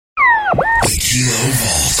Kilo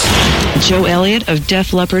Vault. Joe Elliott of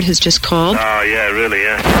Def Leppard has just called. Oh, yeah, really,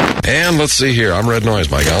 yeah. And let's see here. I'm Red Noise,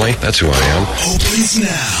 by golly. That's who I am. Opens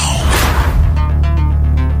now.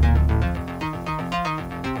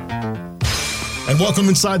 And welcome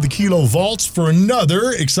inside the Kilo Vaults for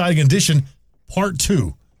another exciting edition, Part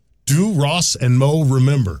 2. Do Ross and Mo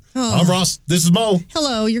remember? Oh. I'm Ross. This is Mo.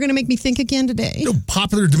 Hello. You're going to make me think again today.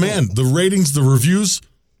 Popular demand. The ratings, the reviews,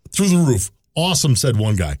 through the roof. Awesome, said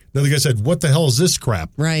one guy. Another guy said, what the hell is this crap?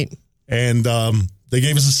 Right. And they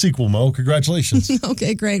gave us a sequel, Mo. Congratulations.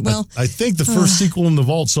 Okay, great. Well, I think the first sequel in the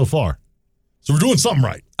vault so far. So we're doing something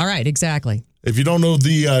right. All right, exactly. If you don't know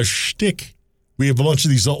the shtick, we have a bunch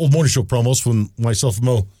of these old morning show promos when myself and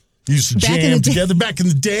Mo used to jam together back in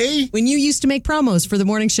the day. When you used to make promos for the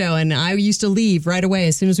morning show, and I used to leave right away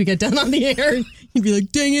as soon as we got done on the air. You'd be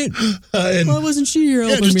like, dang it. Why wasn't she here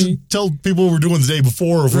helping me? To tell people what we're doing the day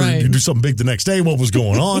before, or if we're do something big the next day, what was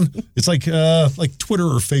going on. It's like Twitter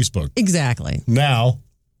or Facebook. Exactly. Now,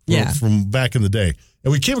 from back in the day.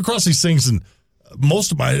 And we came across these things, and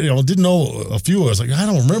most of my, didn't know a few. I was like, I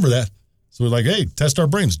don't remember that. So we're like, hey, test our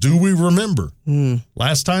brains. Do we remember?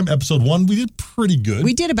 Last time, episode 1, we did pretty good.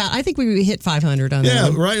 We did I think we hit 500 on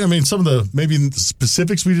that. Yeah, right. I mean, some of the, maybe the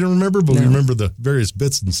specifics we didn't remember, but we remember the various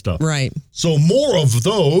bits and stuff. Right. So more of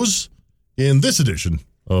those in this edition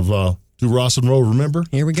of Do Ross and Roe Remember?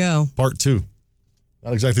 Here we go. Part 2.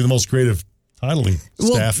 Not exactly the most creative titling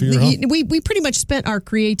staff here, huh? We pretty much spent our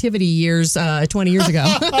creativity years 20 years ago.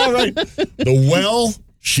 All right. The well,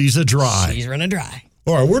 she's a dry. She's running dry.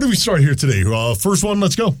 All right, where do we start here today? First one,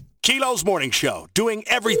 let's go. Kilo's Morning Show, doing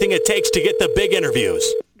everything it takes to get the big interviews.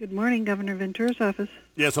 Good morning, Governor Ventura's office.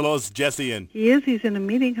 Yes, hello, it's Jesse in. He's in a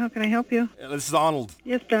meeting. How can I help you? This is Arnold.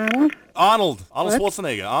 Yes, Donald? Arnold What?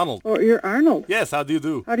 Schwarzenegger, Arnold. Oh, you're Arnold. Yes, how do you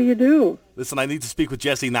do? How do you do? Listen, I need to speak with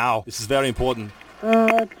Jesse now. This is very important.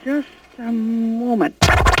 Just a moment.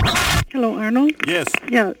 Hello, Arnold? Yes.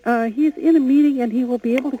 Yeah, he's in a meeting, and he will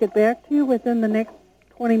be able to get back to you within the next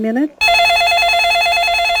 20 minutes.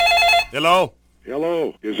 Hello?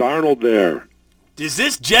 Hello, is Arnold there? Is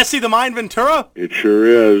this Jesse the Mind Ventura? It sure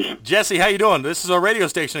is. Jesse, how you doing? This is our radio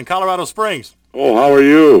station in Colorado Springs. Oh, how are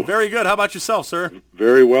you? Very good. How about yourself, sir?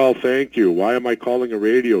 Very well, thank you. Why am I calling a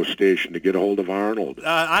radio station to get a hold of Arnold?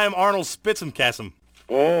 I am Arnold Spitzenkassem.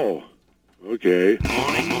 Oh, okay.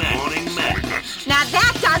 Morning Mac. Now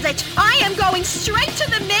that does it. I am going straight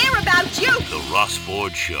to the mayor about you. The Ross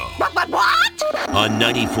Ford Show. What? On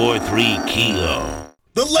 94.3 Kilo.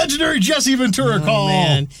 The legendary Jesse Ventura call.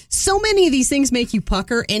 Man. So many of these things make you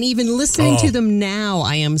pucker, and even listening to them now,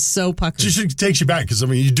 I am so puckered. Just takes you back, because,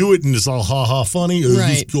 you do it, and it's all ha-ha funny.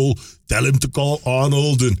 Right. Just go tell him to call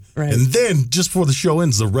Arnold. And then, just before the show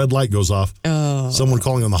ends, the red light goes off. Oh. Someone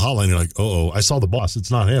calling on the hotline, you're like, I saw the boss.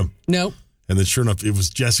 It's not him. Nope. And then, sure enough, it was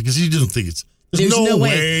Jesse, because he didn't think it's... There's no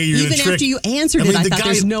way. You're Even after you answered I thought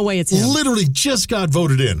there's no way it's him. Literally just got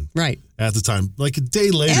voted in. Right. At the time, like a day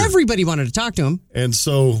later. Everybody wanted to talk to him. And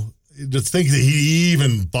so, to think that he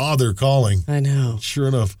even bothered calling. I know. Sure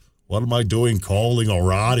enough, what am I doing calling a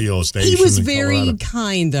radio station? He was in very Colorado?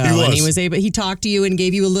 kind, though. He was. And he talked to you and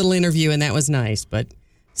gave you a little interview, and that was nice. But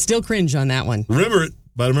still cringe on that one. Remember it,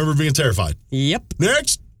 but I remember being terrified. Yep.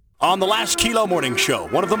 Next. On the last Kilo Morning Show,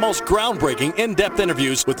 one of the most groundbreaking, in-depth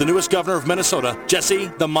interviews with the newest governor of Minnesota, Jesse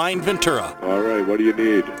the Mind Ventura. All right, what do you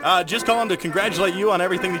need? Just calling to congratulate you on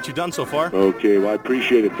everything that you've done so far. Okay, well, I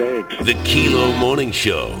appreciate it, thanks. The Kilo Morning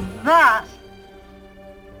Show. That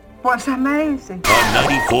was amazing. On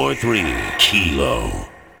 94.3 Kilo. All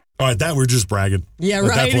right, that we're just bragging. Yeah, at that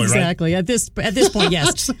right, point, exactly. Right? At this point,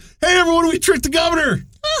 yes. Hey, everyone, we tricked the governor.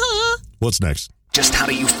 What's next? Just how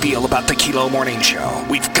do you feel about the Kilo Morning Show?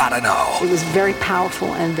 We've got to know. It was very powerful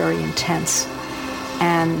and very intense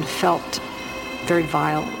and felt very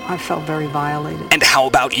vile. I felt very violated. And how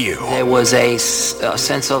about you? There was a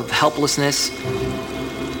sense of helplessness,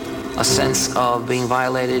 a sense of being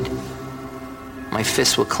violated. My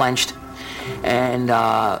fists were clenched, and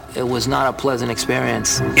it was not a pleasant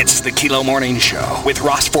experience. It's the Kilo Morning Show with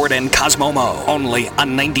Ross Ford and Cosmo Mo, only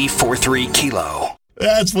on 94.3 Kilo.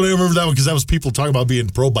 That's what I remember that one, because that was people talking about being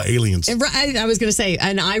probed by aliens. I was going to say,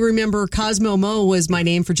 and I remember Cosmo Mo was my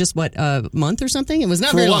name for just, a month or something? It was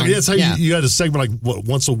not very long. Yeah, that's how you had a segment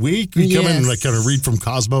once a week? You come in and kind of read from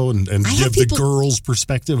Cosmo and give the girls'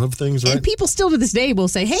 perspective of things, right? And people still to this day will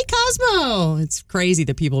say, hey, Cosmo. It's crazy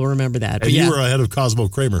that people remember that. And you were ahead of Cosmo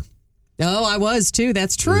Kramer. Oh, I was too.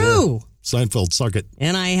 That's true. Yeah. Seinfeld, suck it.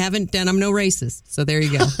 And I'm no racist. So there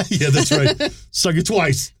you go. Yeah, that's right. Suck it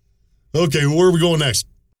twice. Okay, where are we going next?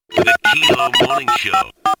 The Kilo Morning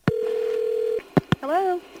Show.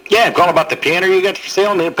 Hello? Yeah, call about the piano you got for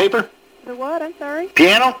sale in the paper. The what? I'm sorry?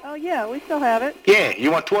 Piano? Oh, yeah, we still have it. Yeah,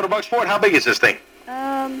 you want $200 for it? How big is this thing?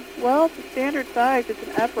 Well, it's a standard size. It's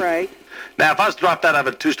an upright. Now, if I was to drop that out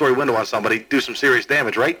of a 2-story window on somebody, do some serious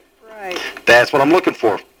damage, right? Right. That's what I'm looking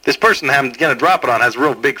for. This person I'm going to drop it on has a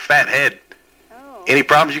real big fat head. Oh. Any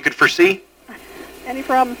problems you could foresee? Any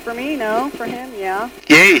problems for me? No. For him, yeah.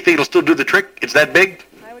 Yeah, you think it'll still do the trick? It's that big?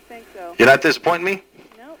 I would think so. You're not disappointing me?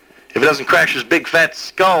 Nope. If it doesn't crash his big fat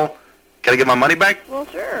skull, can I get my money back? Well,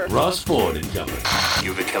 sure. Ross Ford and Company.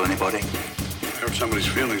 You ever kill anybody? I hurt somebody's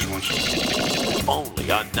feelings once.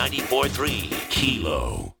 Only on 94.3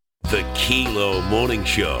 Kilo. The Kilo Morning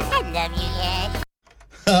Show. I love you, Dad.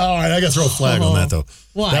 All right, I got to throw a flag on that, though.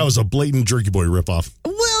 Why? That was a blatant Jerky Boy ripoff.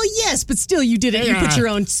 Well, yes, but still, you did it. You put your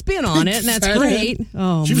own spin on it, and that's great.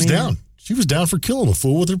 Oh, she was man. down. She was down for killing a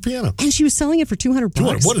fool with her piano. And she was selling it for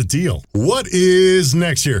 $200. What a deal. What is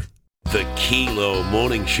next here? The Kilo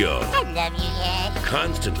Morning Show. I love you, Dad.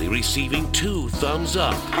 Constantly receiving 2 thumbs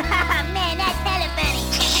up. Man, that's hella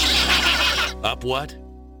funny. Up what?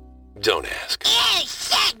 Don't ask. You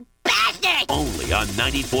sick bastard! Only on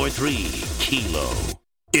 94.3 Kilo.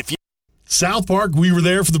 South Park, we were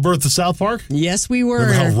there for the birth of South Park. Yes, we were.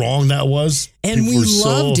 Remember how wrong that was? And People we were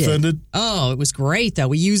loved so it. offended. Oh, it was great, though.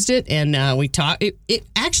 We used it, and we talked. It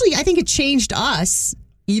actually, I think it changed us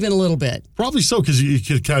even a little bit. Probably so, because you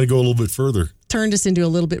could kind of go a little bit further. Turned us into a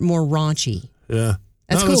little bit more raunchy. Yeah.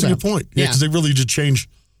 That's cool, That's a though. good point. Yeah, because they really did change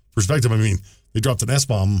perspective. I mean, they dropped an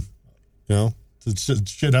S-bomb,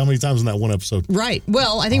 shit, how many times in that one episode? Right.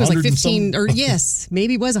 Well, I think it was like 15, or yes,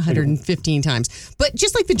 maybe it was 115 times. But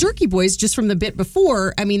just like the Jerky Boys, just from the bit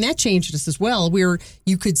before, I mean, that changed us as well, where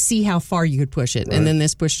you could see how far you could push it. Right. And then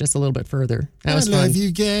this pushed us a little bit further. That was fun. I love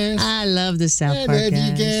you guys. I love the South Park I love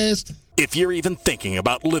you guys. If you're even thinking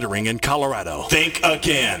about littering in Colorado, think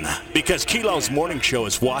again. Because Kilo's morning show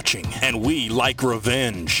is watching, and we like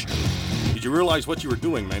revenge. Did you realize what you were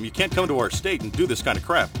doing, ma'am? You can't come to our state and do this kind of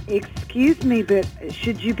crap. Excuse me, but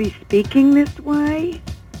should you be speaking this way?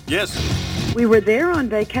 Yes. We were there on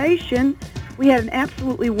vacation. We had an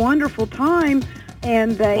absolutely wonderful time,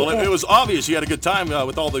 and they... Well, it was obvious you had a good time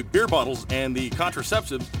with all the beer bottles and the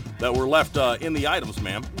contraceptives that were left in the items,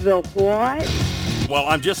 ma'am. The what? Well,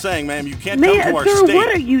 I'm just saying, ma'am, you can't come to our sir, state. What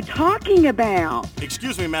are you talking about?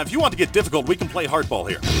 Excuse me, ma'am. If you want to get difficult, we can play hardball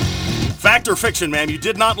here. Fact or fiction, ma'am? You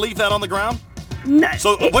did not leave that on the ground? No.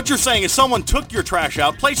 So what you're saying is someone took your trash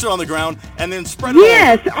out, placed it on the ground, and then spread it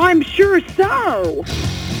Yes, I'm sure so.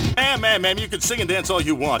 Ma'am, you can sing and dance all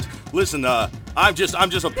you want. Listen, I'm just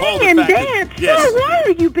appalled Sing and at the fact dance? that... Yes. Sir, why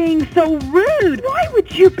are you being so rude? Why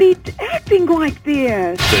would you be acting like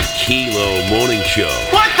this? The Kilo Morning Show.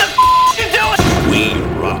 What the you doing? We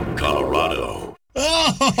rock Colorado.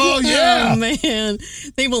 Oh, yeah. Oh, man.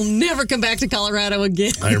 They will never come back to Colorado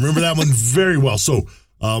again. I remember that one very well. So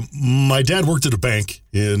my dad worked at a bank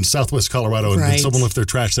in southwest Colorado, and someone left their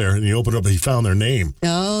trash there, and he opened it up and he found their name.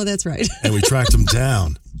 Oh, that's right. And we tracked them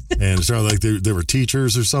down. And it sounded like they were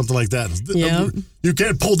teachers or something like that. Yep. You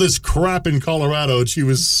can't pull this crap in Colorado. And she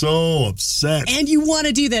was so upset. And you want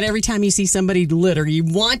to do that every time you see somebody litter. You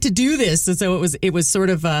want to do this. And so it was sort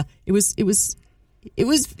of,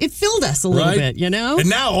 it filled us a little bit, you know? And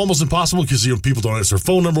now almost impossible because people don't answer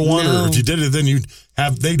phone number one, or if you did it, then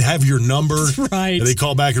they'd have your number. That's right. And they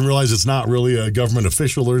call back and realize it's not really a government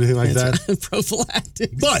official or anything like that. Right.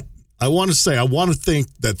 Prophylactic. But I want to think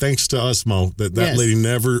that thanks to us, Mo, that lady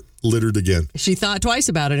never littered again. She thought twice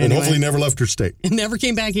about it and anyway. hopefully never left her state. And never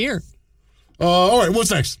came back here. All right, what's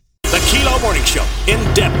next? The Kilo Morning Show.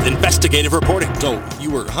 In-depth investigative reporting. So you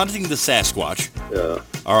were hunting the Sasquatch. Yeah.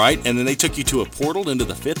 All right, and then they took you to a portal into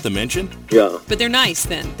the fifth dimension? Yeah. But they're nice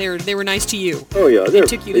then. They were nice to you. Oh, yeah. They They're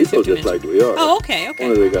took you to the people fifth just dimension. like we are. Oh, okay.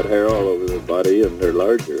 Only they got hair all over their body and they're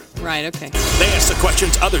larger. Right, okay. They ask the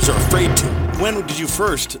questions others are afraid to. When did you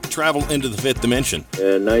first travel into the fifth dimension?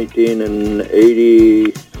 In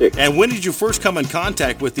 1986. And when did you first come in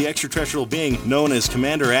contact with the extraterrestrial being known as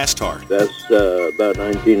Commander Astar? That's about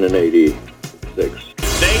 1986.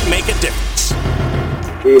 They make a difference.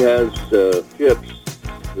 He has ships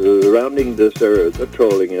surrounding this earth,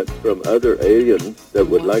 patrolling it from other aliens that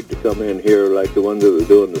would like to come in here, like the ones that were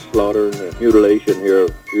doing the slaughter and the mutilation here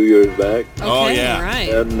a few years back. Okay, oh, yeah. Right.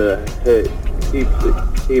 And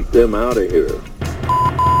keep them out of here.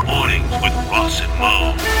 Mornings with Ross and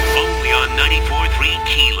Mo. Only on 94.3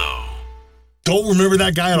 Kilo. Don't remember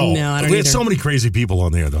that guy at all. No, I don't We had either. so many crazy people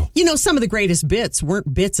on there, though. You know, some of the greatest bits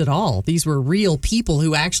weren't bits at all. These were real people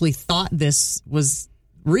who actually thought this was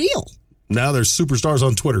real. Now there's superstars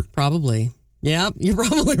on Twitter. Probably. Yep, you're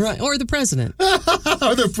probably right. Or the president.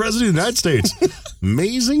 Or the president of the United States.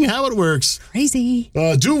 Amazing how it works. Crazy.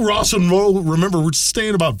 Do Ross and Mo, remember, we're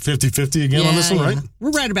staying about 50-50 again on this one, right?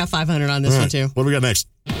 We're right about 500 on this one, too. What do we got next?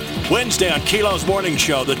 Wednesday on Kilo's Morning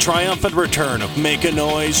Show, the triumphant return of Make a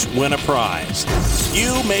Noise, Win a Prize.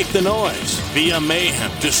 You make the noise via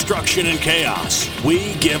mayhem, destruction, and chaos.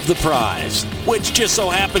 We give the prize, which just so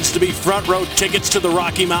happens to be front row tickets to the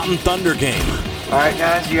Rocky Mountain Thunder game. All right,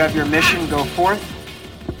 guys, you have your mission. Go forth.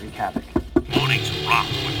 Wreak havoc. Mornings rock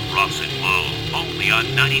with Ross and Mo, only on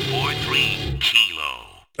 94.3 Kilo.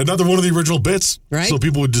 Another one of the original bits. Right. So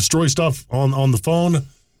people would destroy stuff on the phone.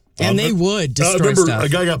 And they would destroy remember stuff. A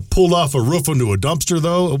guy got pulled off a roof into a dumpster,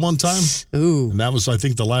 though, at one time. Ooh. And that was, I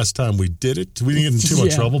think, the last time we did it. We didn't get in too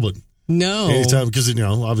much trouble, but no. anytime, because,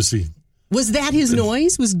 obviously. Was that his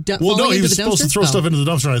noise? Was falling he was into the supposed dumpster? to throw stuff into the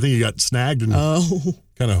dumpster, and I think he got snagged and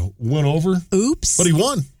kind of went over. Oops. But he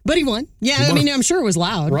won. Yeah, I mean, I'm sure it was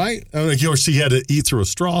loud. Right? I mean, of course, he had to eat through a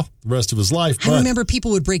straw the rest of his life. I remember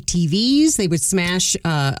people would break TVs. They would smash.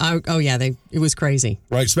 It was crazy.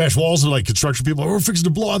 Right? Smash walls and like construction people. We're fixing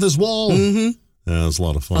to blow out this wall. Mm-hmm. Yeah, it was a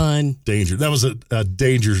lot of fun. Danger. That was a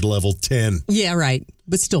danger level 10. Yeah, right.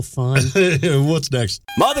 But still fun. What's next?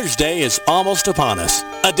 Mother's Day is almost upon us.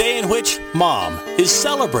 A day in which Mom is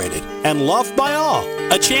celebrated and loved by all.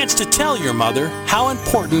 A chance to tell your mother how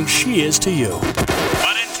important she is to you.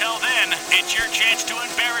 But until then, it's your chance to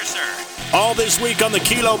embarrass her. All this week on the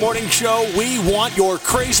Kilo Morning Show, we want your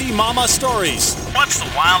crazy mama stories. What's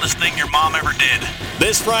the wildest thing your mom ever did?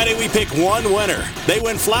 This Friday, we pick one winner. They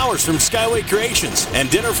win flowers from Skyway Creations and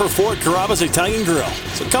dinner for four at Carrabba's Italian Grill.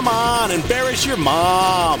 So come on, embarrass your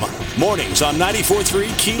mom. Mornings on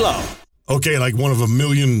 94.3 Kilo. Okay, like one of a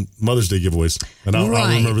million Mother's Day giveaways. And I don't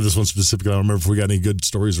remember this one specifically. I don't remember if we got any good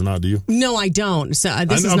stories or not. Do you? No, I don't. So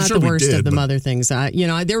this is not the worst of the mother things.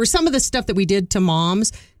 There was some of the stuff that we did to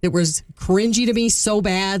moms that was cringy to me so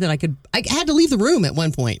bad that I had to leave the room at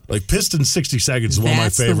one point. Like Piston 60 Seconds is one of my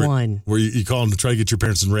favorite. The one. Where you call them to try to get your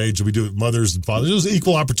parents enraged. We do it mothers and fathers. It was an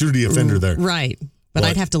equal opportunity offender there. Right. But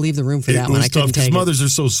I'd have to leave the room for that one. I couldn't take it. Because mothers are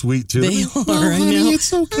so sweet, too. They are, I know. It's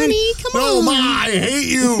so good. Honey, come on. Oh, my, I hate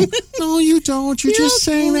you. No, you don't. You're just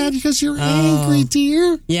saying that because you're angry,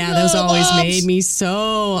 dear. Yeah, those always made me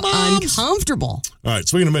so uncomfortable. All right,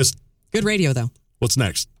 swing and a miss. Good radio, though. What's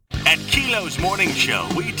next? At Kilo's Morning Show,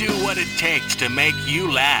 we do what it takes to make you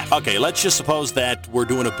laugh. Okay, let's just suppose that we're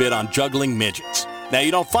doing a bit on juggling midgets. Now,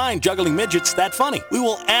 you don't find juggling midgets that funny. We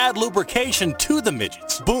will add lubrication to the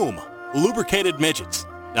midgets. Boom. Lubricated midgets.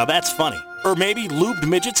 Now that's funny. Or maybe lubed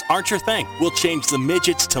midgets aren't your thing. We'll change the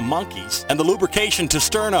midgets to monkeys and the lubrication to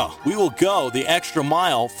sterno. We will go the extra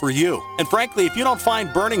mile for you. And frankly, if you don't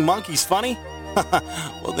find burning monkeys funny,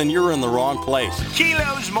 well, then you're in the wrong place.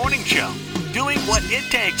 Kilo's Morning Show. Doing what it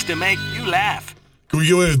takes to make you laugh. Can we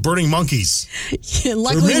go with burning monkeys? Yeah,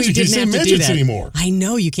 luckily, we didn't have to do that anymore. I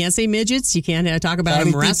know. You can't say midgets. You can't talk about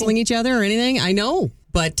them wrestling each other or anything. I know.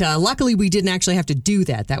 But luckily, we didn't actually have to do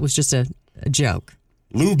that. That was just a joke.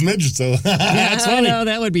 Lube midgets, though. That's funny. I know.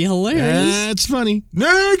 That would be hilarious. That's funny.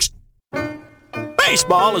 Next!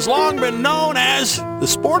 Baseball has long been known as the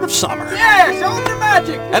sport of summer. Yes, on the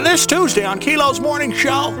magic. And this Tuesday on Kilo's Morning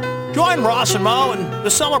Show, join Ross and Mo in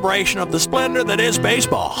the celebration of the splendor that is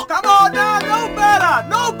baseball. Come on now,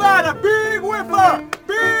 no better. Big whiffer.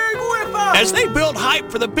 As they build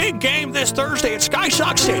hype for the big game this Thursday at Sky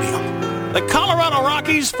Sox Stadium. The Colorado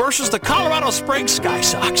Rockies versus the Colorado Springs Sky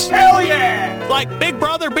Sox. Hell yeah! Like big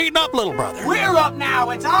brother beating up little brother. We're up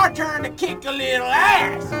now. It's our turn to kick a little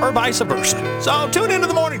ass. Or vice versa. So tune into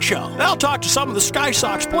the morning show. They'll talk to some of the Sky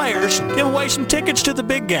Sox players and give away some tickets to the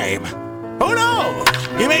big game. Who knows?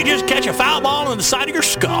 You may just catch a foul ball in the side of your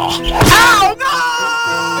skull. Ow,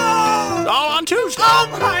 no! All on Tuesday. Oh,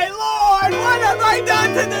 my Lord! What have I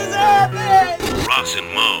done to deserve it? Ross and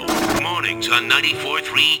Mo, mornings on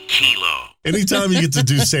 94.3 Kilo. Anytime you get to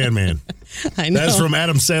do Sandman. I know. That's from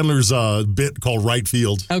Adam Sandler's bit called Right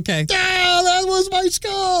Field. Okay. Ah, that was my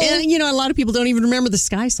skull. And, a lot of people don't even remember the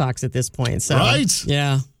Sky Sox at this point. So, right?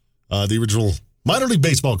 Yeah. The original minor league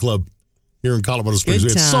baseball club here in Colorado Springs. We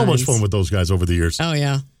had so much fun with those guys over the years. Oh,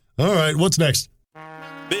 yeah. All right, what's next?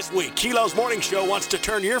 This week, Kilo's Morning Show wants to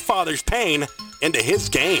turn your father's pain into his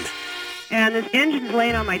gain. And this engine's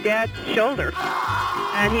laying on my dad's shoulder.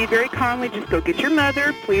 And he very calmly just go get your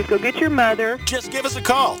mother. Please go get your mother. Just give us a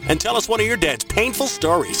call and tell us one of your dad's painful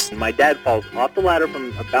stories. My dad falls off the ladder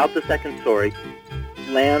from about the second story,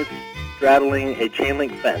 lands straddling a chain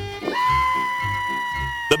link fence.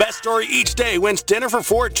 The best story each day wins dinner for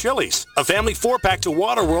four at Chili's, a family 4-pack to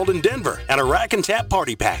Waterworld in Denver, and a Rack and Tap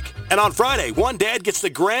party pack. And on Friday, one dad gets the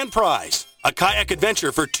grand prize, A kayak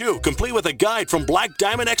adventure for two, complete with a guide from Black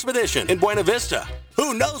Diamond Expedition in Buena Vista.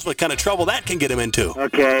 Who knows what kind of trouble that can get him into?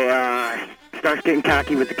 Okay, starts getting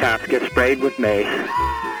cocky with the cops, gets sprayed with mace.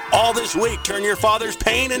 All this week, turn your father's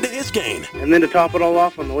pain into his gain. And then to top it all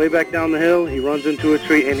off, on the way back down the hill, he runs into a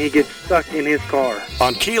tree and he gets stuck in his car.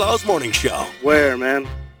 On Kilo's Morning Show. Where, man?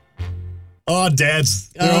 Oh, dads.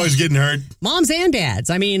 They're always getting hurt. Moms and dads.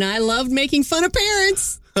 I mean, I loved making fun of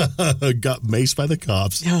parents. Got maced by the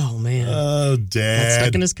cops. Oh, man. Oh, Dad. Got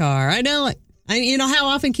stuck in his car. I know it. You know, how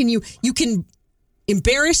often can you can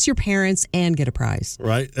embarrass your parents and get a prize?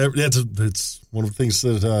 Right. It's one of the things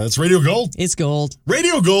that it's Radio Gold. It's gold.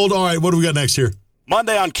 Radio Gold. All right, what do we got next here?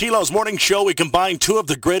 Monday on Kilo's Morning Show, we combine two of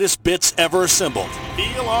the greatest bits ever assembled.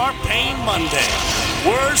 Feel Our Pain Monday.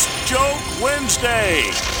 Worst Joke Wednesday.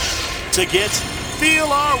 To get Feel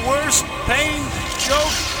Our Worst Pain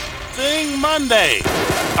Joke Thing Monday.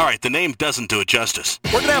 All right, the name doesn't do it justice.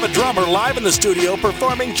 We're going to have a drummer live in the studio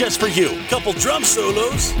performing just for you. Couple drum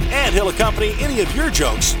solos, and he'll accompany any of your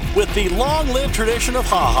jokes with the long-lived tradition of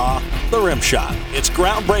ha-ha, the rim shot. It's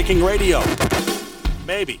groundbreaking radio.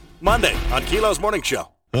 Maybe. Monday on Kilo's Morning Show.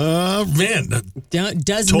 Man.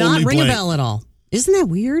 Does totally not ring blank. a bell at all. Isn't that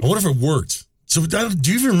weird? I wonder if it worked. So, do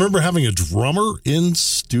you even remember having a drummer in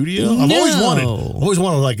studio? I've always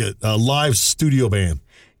wanted like a live studio band.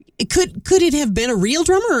 Could it have been a real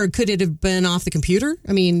drummer, or could it have been off the computer?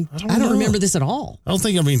 I mean, I don't remember this at all. I don't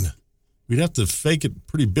think. I mean, we'd have to fake it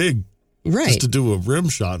pretty big, right, just to do a rim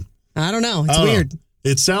shot. I don't know. It's weird.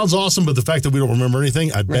 It sounds awesome, but the fact that we don't remember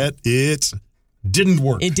anything, I bet it didn't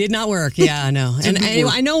work. It did not work. Yeah, I know. And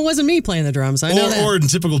I know it wasn't me playing the drums. I know that. Or in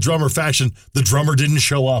typical drummer fashion, the drummer didn't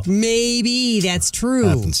show up. Maybe that's true.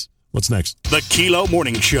 Happens. What's next? The Kilo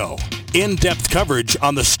Morning Show. In-depth coverage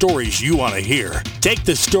on the stories you want to hear. Take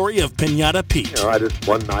the story of Pinata Pete. You know,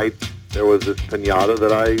 one night, there was this pinata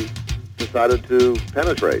that I decided to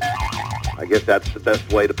penetrate. I guess that's the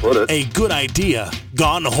best way to put it. A good idea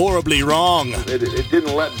gone horribly wrong. It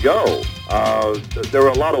didn't let go. There were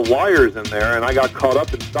a lot of wires in there, and I got caught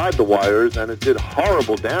up inside the wires, and it did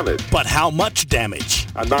horrible damage. But how much damage?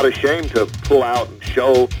 I'm not ashamed to pull out and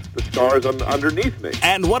show the scars underneath me.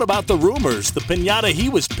 And what about the rumors the pinata he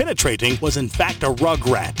was penetrating was in fact a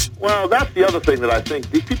rugrat? Well, that's the other thing that I think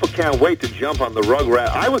these people can't wait to jump on the rugrat.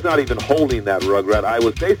 I was not even holding that rugrat. I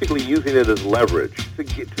was basically using it as leverage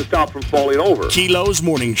to stop from falling over. Kilo's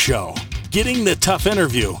Morning Show. Getting the tough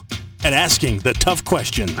interview and asking the tough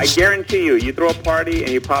questions. I guarantee you throw a party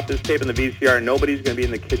and you pop this tape in the VCR, nobody's going to be in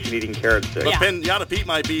the kitchen eating carrot sticks. But Pinata Pete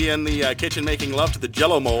might be in the kitchen making love to the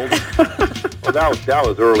Jell-O mold. Well, that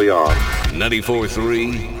was early on.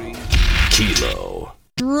 94.3 Kilo.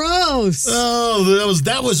 Gross. Oh,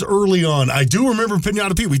 that was early on. I do remember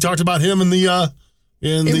Pinata Pete. We talked about him in the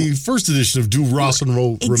first edition of Do Ross and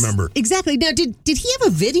Roll Remember. Exactly. Now, did he have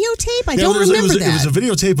a videotape? I don't remember that. It was a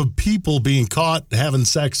videotape of people being caught having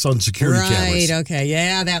sex on security cameras. Right, okay.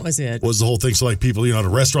 Yeah, that was it. Was the whole thing. So like people, at a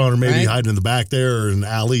restaurant or maybe hiding in the back there or in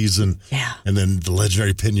alleys and then the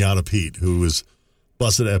legendary Pinata Pete who was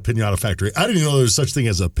busted at a pinata factory. I didn't even know there was such thing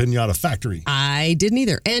as a pinata factory. I didn't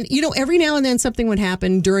either. And, every now and then something would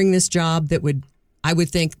happen during this job that I would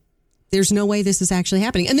think, there's no way this is actually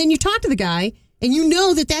happening. And then you talk to the guy, and you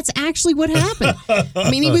know that that's actually what happened. I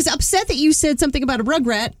mean, he was upset that you said something about a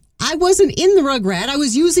rugrat. I wasn't in the rugrat. I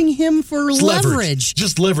was using him for leverage.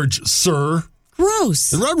 Just leverage, sir. Gross.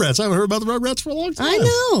 The Rugrats. I haven't heard about the Rugrats for a long time. I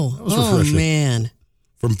know. That was refreshing. Oh, man.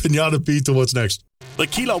 From Pinata Pete to what's next? The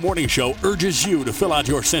Kilo Morning Show urges you to fill out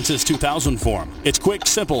your Census 2000 form. It's quick,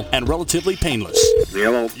 simple, and relatively painless.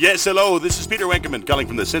 Hello? Yes, hello. This is Peter Wenkerman calling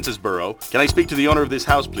from the Census Bureau. Can I speak to the owner of this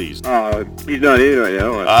house, please? He's not here right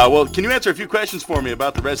now. Well, can you answer a few questions for me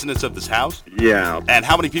about the residents of this house? Yeah. And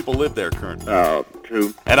how many people live there currently? 2.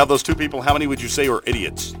 And of those 2 people, how many would you say are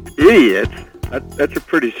idiots? Idiots? That's a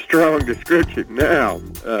pretty strong description now.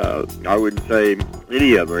 I wouldn't say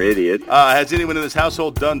any of them are idiots. Has anyone in this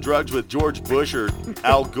household done drugs with George Bush or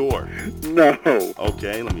Al Gore? No.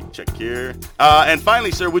 Okay, let me check here. And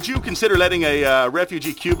finally, sir, would you consider letting a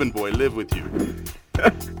refugee Cuban boy live with you?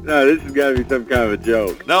 No, this has got to be some kind of a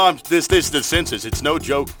joke. No, this is the census. It's no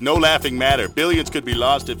joke, no laughing matter. Billions could be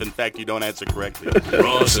lost if, in fact, you don't answer correctly.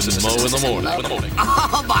 Ross and Mo in the morning.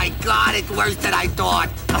 Oh, my God, it's worse than I thought.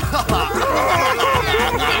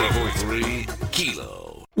 94.3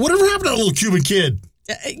 Kilo. Whatever happened to that little Cuban kid?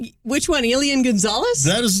 Which one? Elian Gonzalez?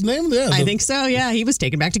 That is his name? Yeah. I think so, yeah. He was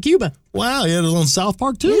taken back to Cuba. Wow, he had his own South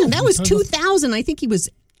Park, too. Yeah, that was 2000. I think he was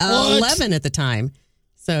 11 at the time.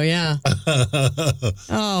 So, yeah.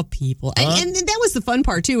 Oh, people. And that was the fun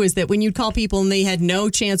part, too, is that when you'd call people and they had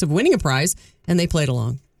no chance of winning a prize, and they played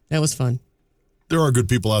along. That was fun. there are good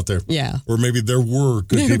people out there. Yeah. Or maybe there were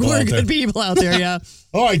good people out there. There were good people out there, yeah.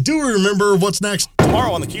 All right, do we remember what's next?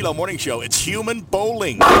 Tomorrow on the Kilo Morning Show, it's human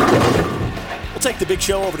bowling. We'll take the big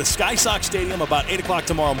show over to Sky Sox Stadium about 8 o'clock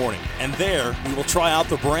tomorrow morning. And there, we will try out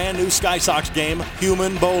the brand new Sky Sox game,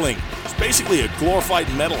 human bowling. It's basically a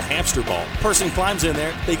glorified metal hamster ball. Person climbs in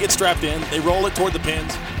there, they get strapped in, they roll it toward the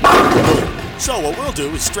pins. Boom. So what we'll do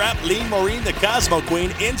is strap Lean Maureen, the Cosmo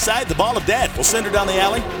Queen, inside the ball of death. We'll send her down the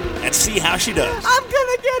alley and see how she does. I'm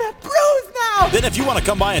gonna get a bruise now! Then if you want to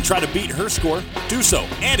come by and try to beat her score, do so.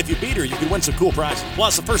 And if you beat her, you can win some cool prizes.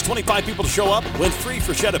 Plus, the first 25 people to show up win free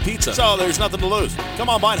Freschetta pizza. So there's nothing to lose. Come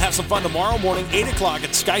on by and have some fun tomorrow morning, 8 o'clock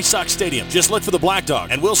at Sky Sox Stadium. Just look for the Black Dog,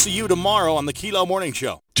 and we'll see you tomorrow on the Kilo Morning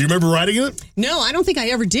Show. Do you remember riding it? No, I don't think I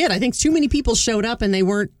ever did. I think too many people showed up and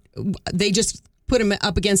they just put them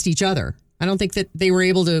up against each other. I don't think that they were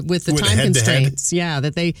able to, with the time constraints,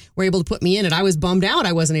 that they were able to put me in it. I was bummed out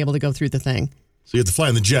I wasn't able to go through the thing. So you had to fly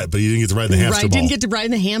in the jet, but you didn't get to ride in the hamster ball. Didn't get to ride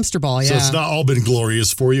in the hamster ball, So it's not all been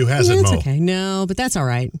glorious for you, has it, Mo? It's okay. No, but that's all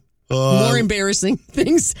right. More embarrassing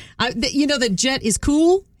things. The jet is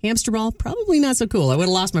cool. Hamster ball, probably not so cool. I would have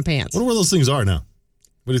lost my pants. I wonder where those things are now.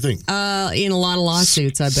 What do you think? In a lot of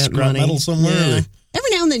lawsuits, I bet Scrap money. metal somewhere? Yeah. Every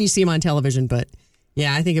now and then you see them on television, but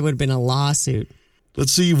yeah, I think it would have been a lawsuit.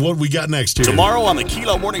 Let's see what we got next here. Tomorrow on the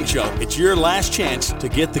Kilo Morning Show, it's your last chance to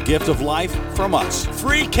get the gift of life from us.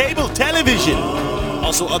 Free cable television.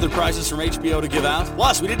 Also, other prizes from HBO to give out.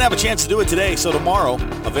 Plus, we didn't have a chance to do it today, so tomorrow,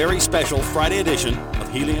 a very special Friday edition of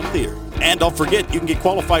Helium Theater. And don't forget, you can get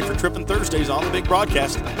qualified for Trippin' Thursdays on the big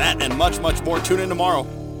broadcast. That and much, much more. Tune in tomorrow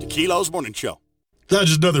to Kilo's Morning Show. That's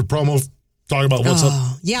just another promo talking about what's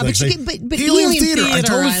up. Yeah, but Helium Theater. I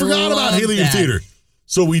totally forgot about Helium Theater.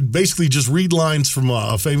 So we basically just read lines from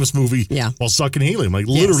a famous movie while sucking helium,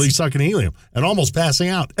 literally sucking helium and almost passing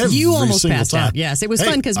out every You almost single passed time. out, yes. It was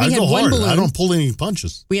fun because we had go one hard. balloon. I don't pull any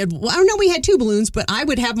punches. We had 2 balloons, but I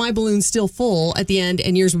would have my balloon still full at the end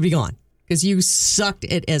and yours would be gone because you sucked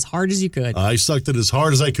it as hard as you could. I sucked it as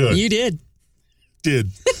hard as I could. You did.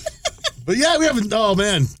 But yeah, we haven't. Oh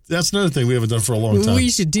man, that's another thing we haven't done for a long time.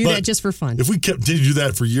 We should do that just for fun. If we did do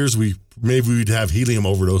that for years, maybe we'd have helium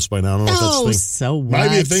overdose by now. I don't know if that's a thing. So what? Might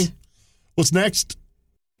be a thing. What's next?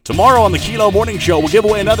 Tomorrow on the Kilo Morning Show, we'll give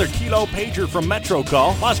away another Kilo pager from Metro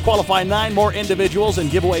Call. Plus, qualify 9 more individuals and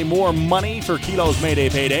give away more money for Kilo's Mayday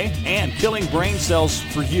Payday and killing brain cells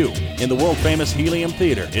for you in the world-famous Helium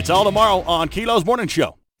Theater. It's all tomorrow on Kilo's Morning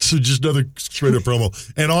Show. So just another straight up promo.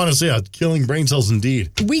 And honestly, killing brain cells indeed.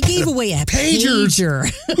 We gave away a pager.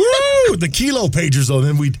 Woo! The Kilo pagers, though.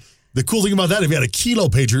 Then the cool thing about that, if you had a Kilo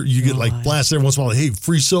pager, you get blasted every once in a while. Hey,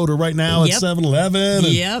 free soda right now at 7-Eleven.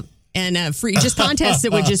 Yep. And free just contests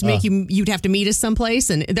that would just make you'd have to meet us someplace,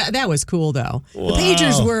 and that was cool though. Wow. The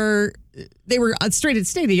pagers were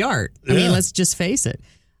state of the art. I mean, let's just face it.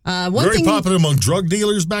 Very popular among drug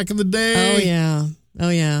dealers back in the day. Oh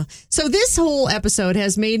yeah. So this whole episode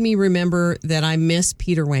has made me remember that I miss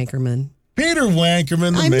Peter Wankerman. Peter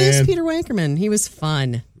Wankerman, I miss Peter Wankerman. He was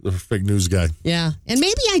fun. The fake news guy. Yeah. And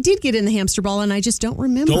maybe I did get in the hamster ball and I just don't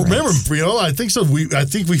remember. I think so. I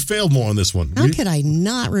think we failed more on this one. How could I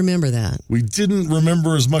not remember that? We didn't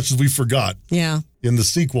remember as much as we forgot. Yeah. In the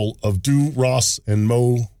sequel of Do Ross and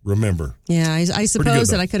Mo Remember. Yeah, I suppose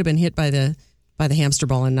that I could have been hit by the hamster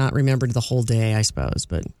ball and not remembered the whole day, I suppose.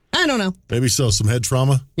 But I don't know. Maybe so. Some head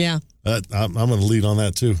trauma. Yeah. I'm going to lead on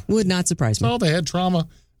that too. Would not surprise me. All the head trauma.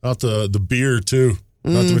 About the beer too.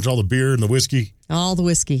 Not to mention all the beer and the whiskey. All the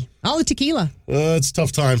whiskey. All the tequila. It's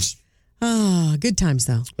tough times. Good times,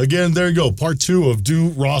 though. Again, there you go. Part 2 of Do,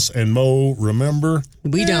 Ross, and Mo Remember.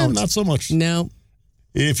 We don't. Not so much. No.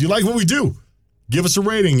 If you like what we do, give us a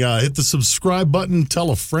rating. Hit the subscribe button. Tell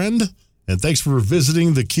a friend. And thanks for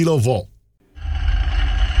visiting the Kilo Vault.